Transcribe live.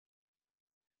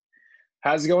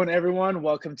How's it going, everyone?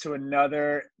 Welcome to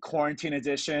another quarantine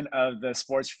edition of the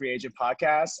Sports Free Agent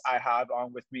Podcast. I have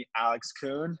on with me Alex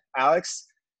Kuhn. Alex,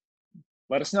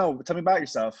 let us know. Tell me about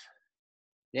yourself.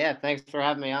 Yeah, thanks for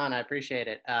having me on. I appreciate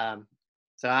it.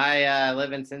 So I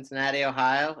live in Cincinnati,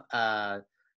 Ohio.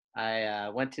 I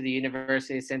went to the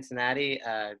University of Cincinnati,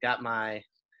 got my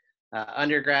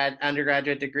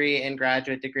undergraduate degree and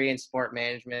graduate degree in sport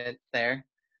management there.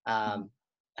 Mhm.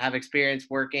 Have experience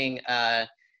working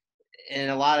in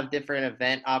a lot of different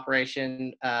event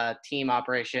operation, team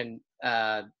operation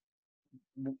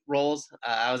roles.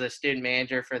 I was a student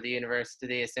manager for the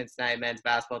University of Cincinnati men's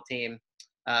basketball team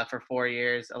for 4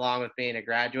 years, along with being a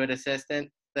graduate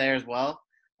assistant there as well.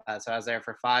 So I was there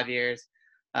for 5 years.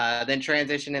 Then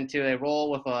transitioned into a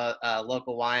role with a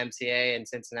local YMCA in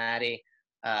Cincinnati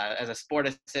as a sport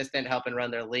assistant, helping run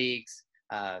their leagues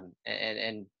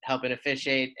and helping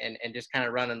officiate and just kind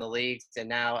of running the leagues. And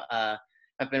now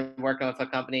I've been working with a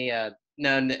company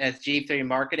known as G3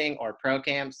 Marketing or Pro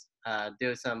Camps,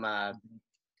 do some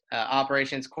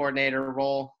operations coordinator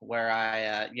role where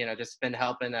I just been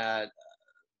helping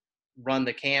run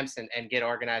the camps and get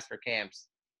organized for camps.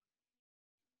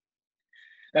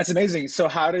 That's amazing. So,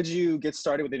 how did you get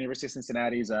started with the University of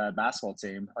Cincinnati's basketball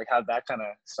team? Like, how'd that kind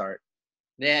of start?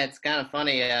 Yeah, it's kind of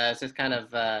funny. It's just kind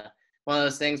of one of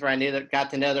those things where got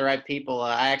to know the right people.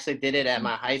 I actually did it at Mhm.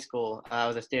 my high school. I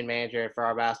was a student manager for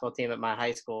our basketball team at my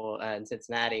high school in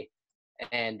Cincinnati,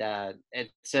 and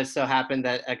it just so happened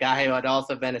that a guy who had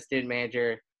also been a student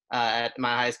manager at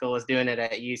my high school was doing it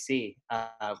at UC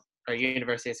or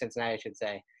University of Cincinnati, I should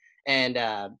say. And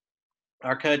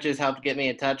our coaches helped get me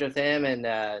in touch with him,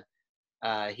 and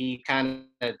he kind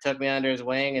of took me under his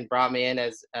wing and brought me in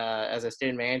as a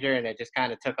student manager, and it just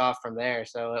kind of took off from there.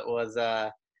 So it was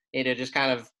just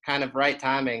kind of right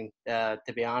timing, to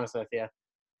be honest with you.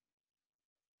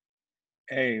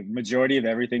 Hey, majority of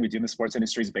everything we do in the sports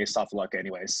industry is based off luck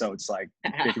anyway. So it's like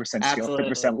 50% skill, Absolutely.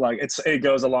 50% luck. It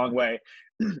goes a long way.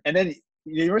 And then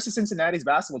University of Cincinnati's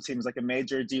basketball team is like a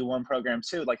major D1 program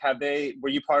too. Like, were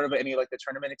you part of any like the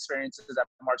tournament experiences at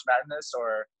March Madness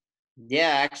or? Yeah,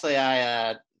 actually,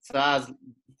 I was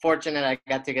fortunate. I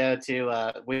got to go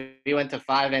to we went to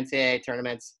 5 NCAA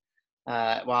tournaments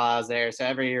while I was there. So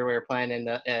every year we were playing in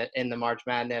the March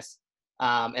Madness,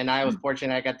 and I was Mm,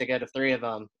 fortunate. I got to go to three of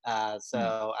them. mm.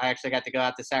 So I actually got to go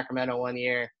out to Sacramento one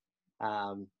year,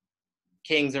 um,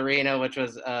 Kings Arena, which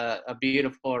was a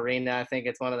beautiful arena. I think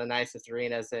it's one of the nicest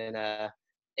arenas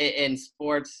in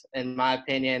sports, in my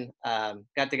opinion.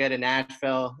 Got to go to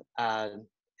Nashville.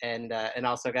 And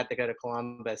also got to go to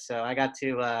Columbus. So I got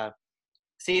to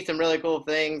see some really cool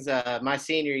things. My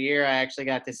senior year, I actually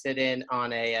got to sit in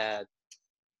on a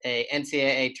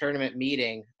NCAA tournament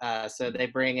meeting. So they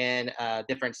bring in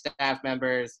different staff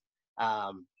members,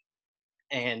 um,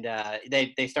 and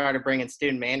they started bringing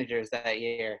student managers that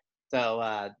year. So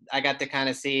I got to kind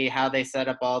of see how they set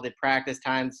up all the practice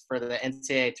times for the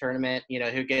NCAA tournament. You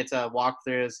know, who gets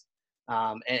walkthroughs,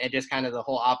 and just kind of the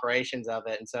whole operations of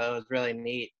it. And so it was really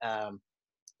neat.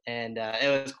 And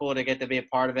it was cool to get to be a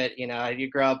part of it. You know, you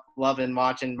grow up loving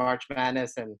watching March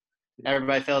Madness, and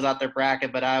everybody fills out their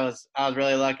bracket. But I was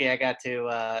really lucky. I got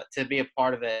to be a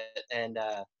part of it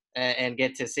and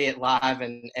get to see it live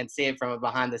and see it from a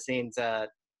behind the scenes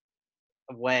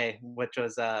way, which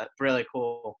was really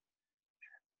cool.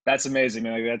 That's amazing,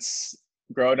 man. Like, that's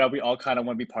growing up. We all kind of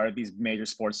want to be part of these major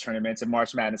sports tournaments, and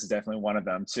March Madness is definitely one of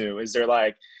them too. Was there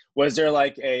like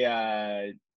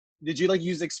did you like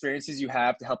use the experiences you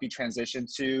have to help you transition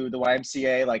to the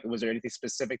YMCA? Like, was there anything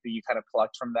specific that you kind of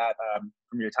plucked from that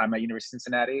from your time at University of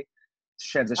Cincinnati to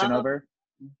transition Um, over?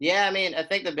 yeah, I mean, I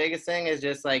think the biggest thing is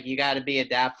just like you got to be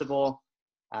adaptable.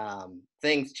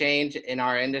 Things change in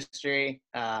our industry,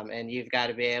 and you've got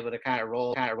to be able to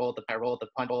roll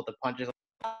the punches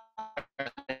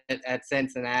at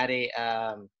Cincinnati.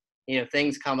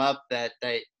 Things come up that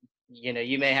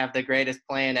you may have the greatest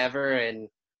plan ever, and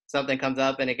something comes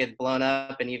up and it gets blown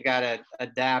up, and you've got to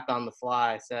adapt on the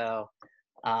fly. So,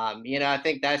 I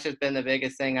think that's just been the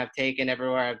biggest thing I've taken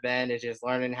everywhere I've been is just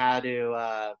learning how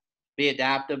to be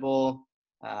adaptable,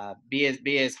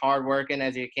 be as hardworking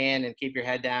as you can, and keep your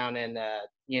head down, and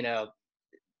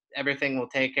everything will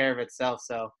take care of itself.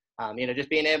 So, just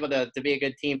being able to be a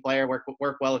good team player, work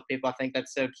well with people. I think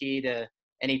that's so key to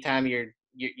anytime you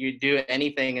do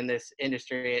anything in this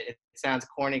industry. It sounds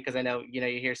corny because I know you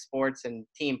hear sports and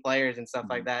team players and stuff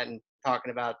like Mhm. that, and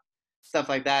talking about stuff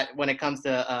like that when it comes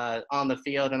to on the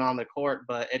field and on the court.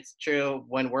 But it's true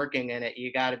when working in it.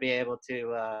 You got to be able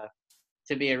to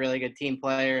be a really good team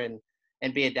player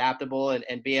and be adaptable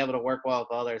and be able to work well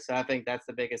with others. So I think that's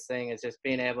the biggest thing is just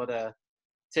being able to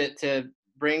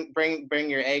bring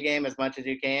your A game as much as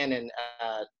you can, and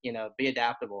be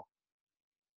adaptable.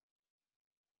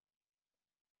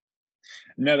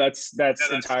 No, that's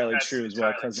entirely true as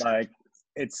well. Cause like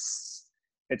it's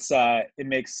it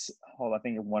makes hold. I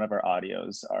think one of our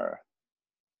audios are.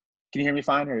 Can you hear me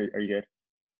fine, or are you good?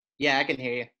 Yeah, I can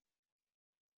hear you.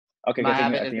 Okay, Am good. I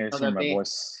having I is think it I just still hear up my me?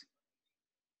 voice.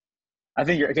 I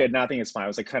think you're good. No, I think it's fine. I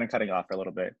was like kind of cutting off for a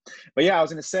little bit, but yeah, I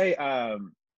was gonna say,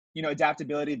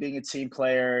 adaptability, being a team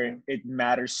player, it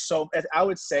matters so. I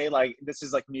would say, like, this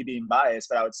is like me being biased,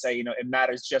 but I would say, it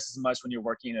matters just as much when you're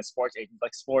working in a sports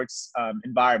like sports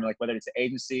environment, like whether it's an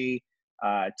agency,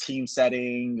 team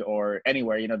setting, or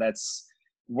anywhere. That's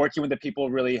working with the people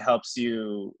really helps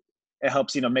you. It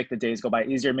helps make the days go by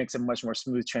easier, makes a much more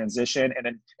smooth transition, and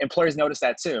then employers notice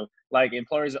that too. Like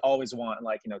employers always want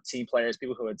like team players,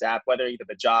 people who adapt, whether either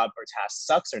the job or task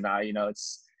sucks or not.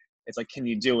 It's like, can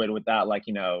you do it without like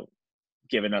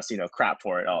giving us crap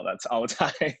for it all the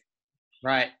time.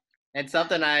 Right. And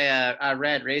something I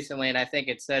read recently, and I think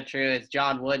it's so true, is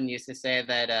John Wooden used to say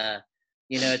that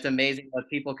it's amazing what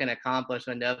people can accomplish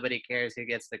when nobody cares who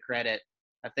gets the credit.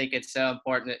 I think it's so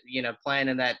important that, playing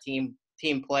in that team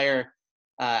player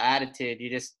attitude. You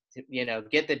just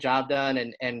get the job done,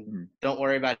 and Mhm. don't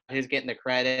worry about who's getting the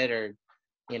credit, or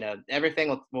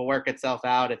everything will work itself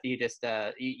out if you just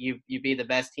you be the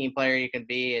best team player you can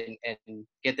be, and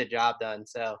get the job done.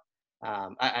 So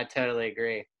I totally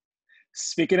agree.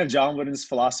 Speaking of John Wooden's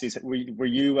philosophies, were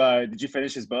you did you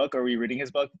finish his book, or were you reading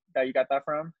his book that you got that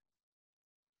from?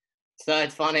 So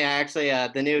it's funny. I actually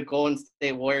the new Golden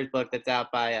State Warriors book that's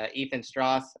out by Ethan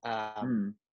Strauss,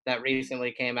 Mm. that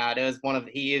recently came out. It was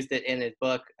he used it in his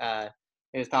book.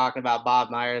 He was talking about Bob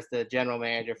Myers, the general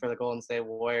manager for the Golden State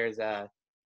Warriors.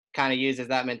 Kind of uses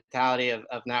that mentality of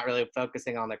not really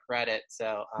focusing on the credit.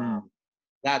 So Mm.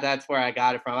 that's where I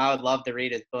got it from. I would love to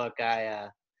read his book. I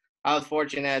was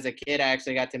fortunate as a kid. I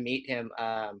actually got to meet him.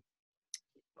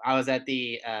 I was at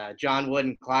the John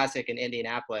Wooden Classic in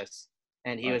Indianapolis,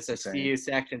 and he Oh, was that's a insane. few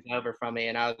sections over from me,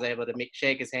 and I was able to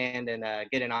shake his hand and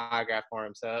get an autograph for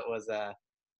him. So it was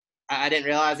I didn't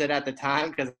realize it at the time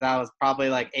because I was probably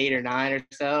like 8 or 9 or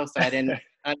so, so I didn't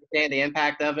understand the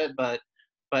impact of it.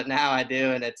 But now I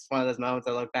do, and it's one of those moments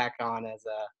I look back on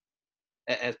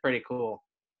as pretty cool.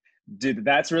 Dude,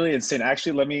 that's really insane.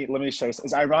 Actually, let me show you.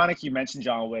 It's ironic you mentioned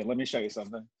John Wooden. Let me show you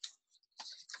something.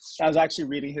 I was actually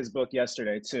reading his book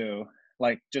yesterday too,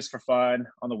 like just for fun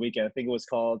on the weekend. I think it was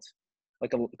called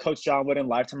like a Coach John Wooden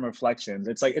Lifetime Reflections.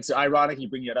 It's like it's ironic you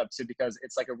bring it up too, because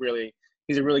it's like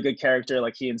he's a really good character.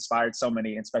 Like he inspired so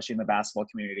many, especially in the basketball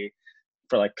community,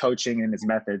 for like coaching and his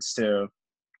methods too.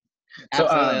 So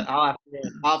Absolutely, I'll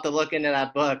have to look into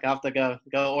that book. I'll have to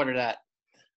go order that.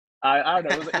 I don't know.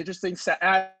 It was an interesting.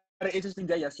 I had an interesting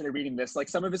day yesterday reading this. Like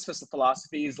some of his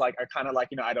philosophies, like are kind of like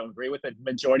I don't agree with it.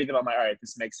 Majority of them, I'm like, all right,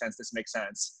 this makes sense. This makes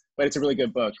sense. But it's a really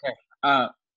good book. Sure. Uh,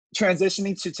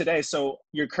 Transitioning to today. So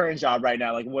your current job right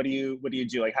now, like what do you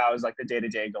do? Like how is like the day to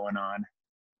day going on?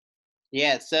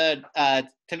 Yeah, so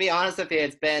to be honest with you,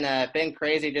 it's been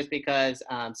crazy just because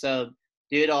so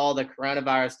due to all the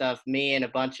coronavirus stuff, me and a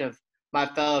bunch of my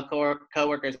fellow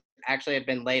coworkers actually have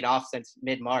been laid off since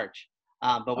mid-March.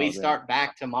 But we Oh, damn. start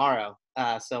back tomorrow,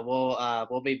 so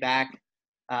we'll be back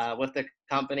with the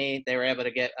company. They were able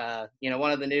to get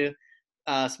one of the new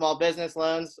small business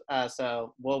loans,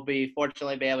 so we'll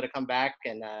fortunately be able to come back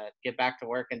and get back to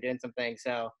work and doing some things.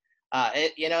 So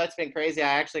it's been crazy. I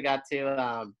actually got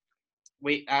to.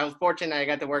 I was fortunate I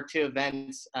got to work two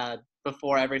events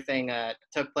before everything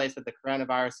took place with the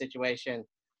coronavirus situation.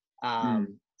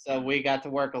 Mm. So we got to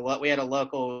work a lot. We had a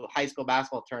local high school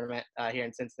basketball tournament here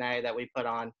in Cincinnati that we put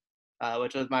on,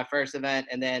 which was my first event.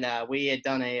 And then we had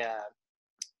done a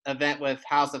event with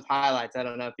House of Highlights. I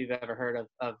don't know if you've ever heard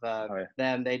of Oh, yeah.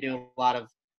 them. They do a lot of Mm.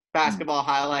 basketball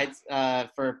highlights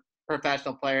for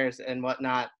professional players and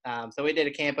whatnot. So we did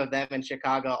a camp of them in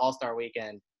Chicago All-Star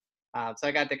Weekend. So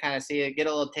I got to kind of see it, get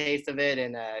a little taste of it,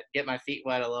 and get my feet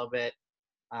wet a little bit.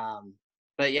 Um,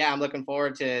 but yeah, I'm looking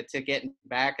forward to getting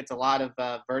back. It's a lot of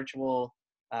virtual.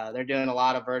 They're doing a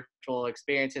lot of virtual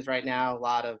experiences right now.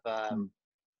 Mm.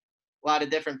 A lot of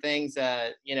different things.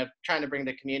 Trying to bring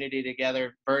the community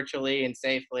together virtually and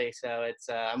safely. So it's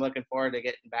I'm looking forward to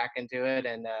getting back into it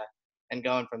and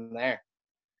going from there.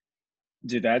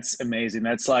 Dude, that's amazing.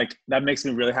 That's like that makes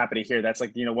me really happy to hear. That's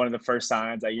like one of the first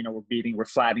signs that we're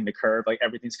flattening the curve. Like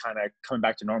everything's kind of coming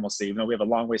back to normalcy. Even though we have a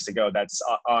long ways to go, that's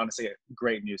honestly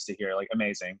great news to hear. Like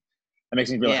amazing. That makes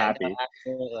me real Yeah, no, happy.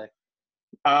 absolutely.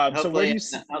 So where do Hopefully, you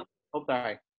see?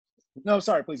 sorry. No,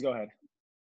 sorry. Please go ahead.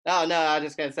 Oh no, I was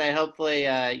just gonna say, hopefully,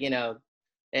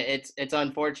 it's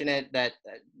unfortunate that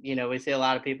we see a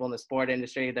lot of people in the sport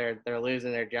industry, they're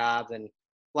losing their jobs, and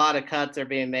a lot of cuts are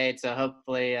being made. So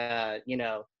hopefully,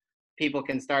 people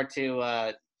can start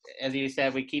to, as you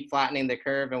said, we keep flattening the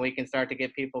curve, and we can start to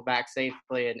get people back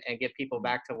safely, and get people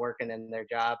back to working in their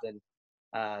jobs. And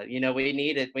we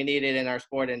need it. We need it in our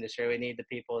sport industry. We need the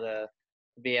people to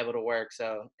be able to work.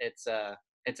 So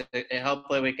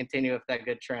hopefully we continue with that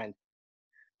good trend.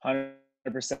 100%.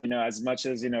 As much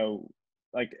as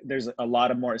like there's a lot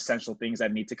of more essential things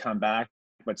that need to come back,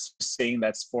 but seeing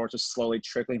that sports are slowly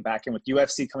trickling back in with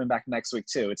UFC coming back next week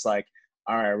too. It's like,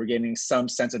 all right, we're getting some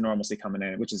sense of normalcy coming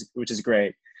in, which is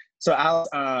great. So Alex,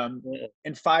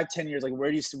 in 5-10 years, like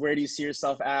where do you see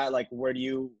yourself at? Like where do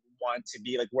you want to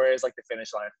be? Like where is like the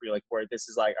finish line for you? Like where this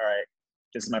is like, all right,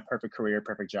 this is my perfect career,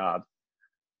 perfect job.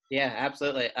 Yeah,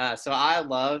 absolutely. So I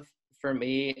love, for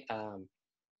me,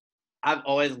 I've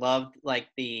always loved like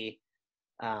the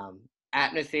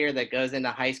atmosphere that goes into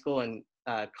high school and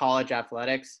college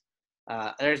athletics.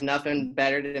 There's nothing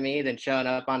better to me than showing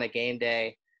up on a game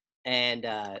day, and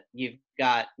you've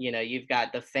got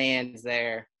the fans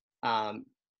there. Um,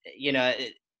 you know,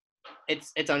 it,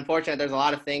 it's unfortunate. There's a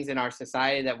lot of things in our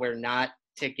society that we're not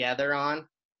together on.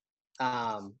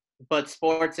 Um, but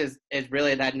sports is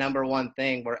really that number one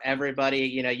thing where everybody,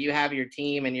 you have your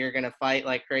team and you're going to fight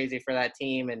like crazy for that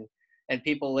team, and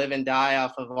people live and die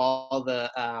off of all the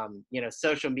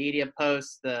social media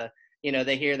posts.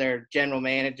 They hear their general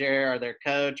manager or their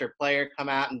coach or player come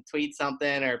out and tweet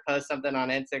something or post something on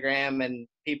Instagram, and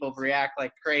people react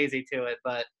like crazy to it.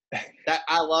 But that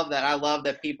I love that. I love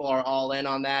that people are all in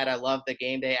on that. I love the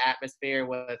game day atmosphere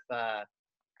with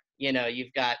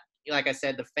you've got, like I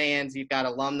said, the fans, you've got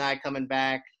alumni coming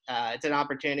back. It's an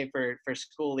opportunity for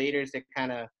school leaders to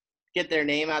kind of get their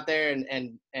name out there,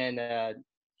 and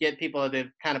get people to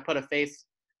kind of put a face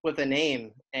with a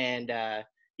name. And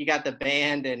you got the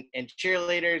band and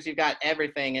cheerleaders, you've got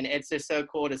everything. And it's just so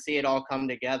cool to see it all come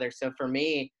together. So for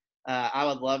me, I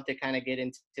would love to kind of get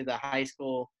into the high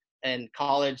school and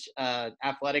college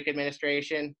athletic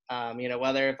administration,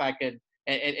 whether if I could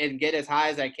and get as high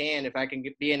as I can. If I can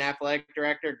be an athletic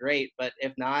director, great. But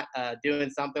if not,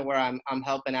 doing something where I'm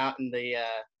helping out in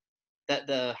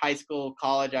the high school,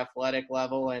 college athletic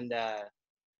level, and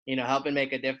helping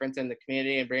make a difference in the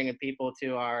community and bringing people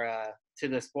to our to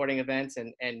the sporting events,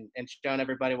 and showing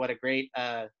everybody what a great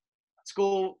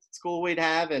school we'd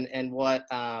have, and what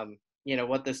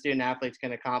what the student athletes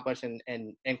can accomplish, and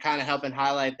kind of helping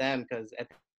highlight them, because at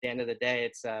the end of the day,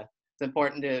 it's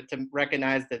important to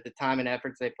recognize that the time and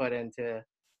efforts they put into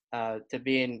to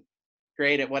being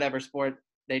great at whatever sport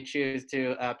they choose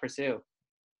to pursue.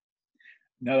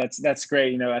 No, that's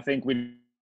great. I think we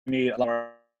need a lot of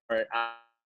our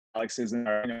Alex's in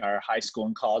our high school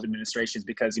and college administrations,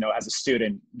 because as a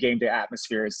student, game day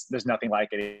atmosphere there's nothing like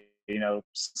it.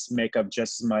 Make up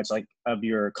just as much like of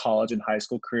your college and high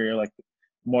school career, like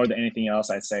more than anything else,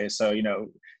 I'd say. So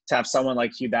to have someone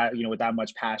like you that with that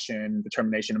much passion,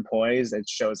 determination, and poise, it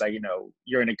shows that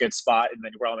you're in a good spot, and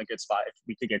then we're all in a good spot if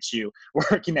we could get you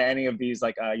working at any of these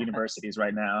like universities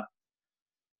right now.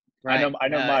 Right. I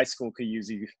know my school could use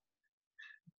you.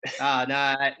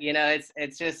 No,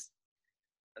 it's just,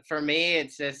 for me,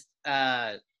 it's just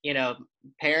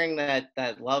pairing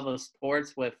that love of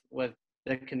sports with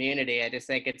the community. I just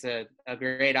think it's a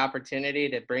great opportunity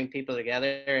to bring people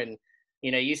together. And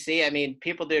you see, I mean,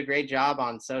 people do a great job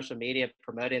on social media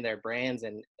promoting their brands,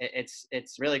 and it's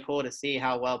really cool to see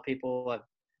how well people have,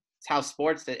 how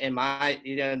sports in my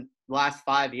last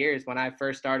 5 years, when I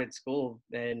first started school,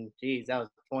 and geez, that was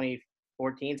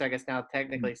 2014, so I guess now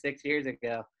technically 6 years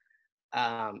ago.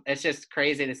 It's just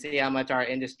crazy to see how much our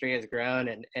industry has grown,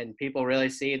 and people really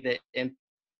see the impact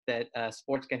that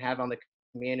sports can have on the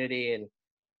community.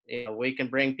 And we can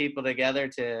bring people together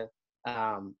to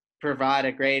provide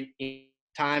a great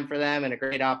time for them, and a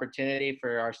great opportunity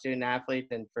for our student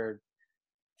athletes, and for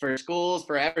schools,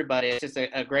 for everybody. It's just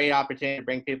a great opportunity to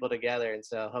bring people together. And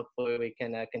so hopefully we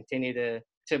can continue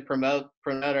to promote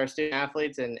our student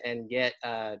athletes, and get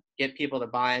people to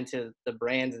buy into the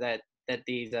brands that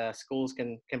these schools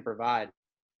can provide.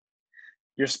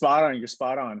 You're spot on. You're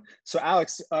spot on. So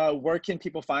Alex, where can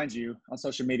people find you on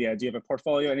social media? Do you have a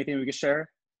portfolio? Anything we could share?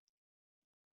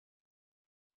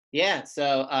 Yeah,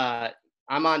 so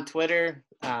I'm on Twitter,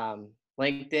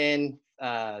 LinkedIn,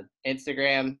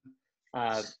 Instagram.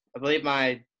 I believe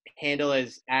my handle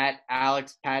is at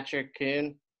Alex Patrick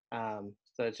Kuhn.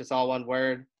 So it's just all one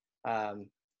word.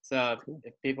 So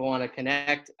if people want to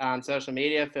connect on social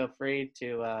media, feel free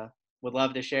to. Would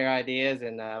love to share ideas,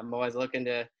 and I'm always looking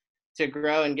to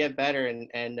grow and get better,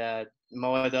 and I'm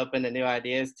always open to new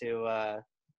ideas to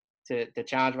to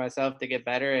challenge myself to get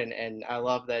better, and I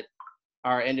love that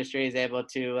our industry is able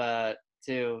to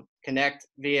connect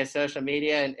via social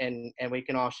media, and we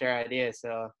can all share ideas.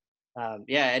 So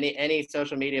yeah, any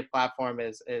social media platform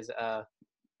is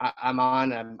I'm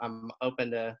on. I'm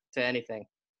open to anything.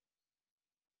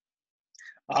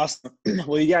 Awesome.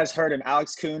 Well, you guys heard him.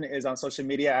 Alex Kuhn is on social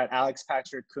media at Alex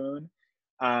Patrick Kuhn.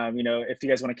 You know, if you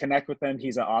guys want to connect with him,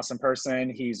 he's an awesome person.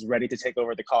 He's ready to take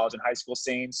over the college and high school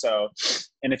scene. So,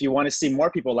 and if you want to see more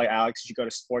people like Alex, you should go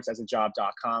to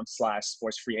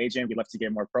sportsasajob.com/sportsfreeagent. We'd love to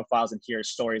get more profiles and hear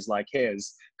stories like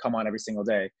his come on every single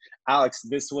day. Alex,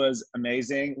 this was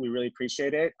amazing. We really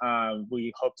appreciate it.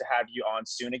 We hope to have you on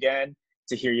soon again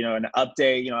to hear, you know, an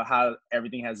update, you know, how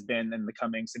everything has been in the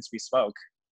coming since we spoke.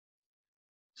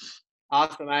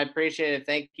 Awesome. I appreciate it.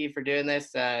 Thank you for doing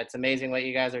this. It's amazing what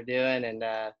you guys are doing. And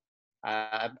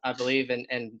I believe in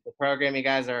the program you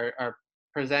guys are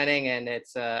presenting. And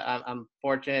I'm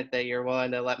fortunate that you're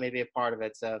willing to let me be a part of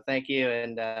it. So thank you.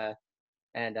 And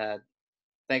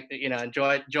enjoyed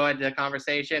the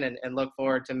conversation, and look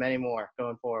forward to many more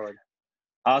going forward.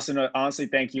 Awesome. Honestly,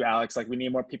 thank you, Alex. Like, we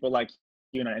need more people like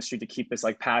you in our industry to keep this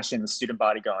like passion, the student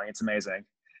body going. It's amazing.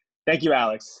 Thank you,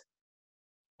 Alex.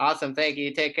 Awesome. Thank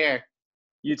you. Take care.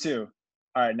 You too.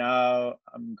 All right, now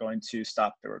I'm going to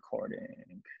stop the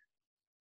recording.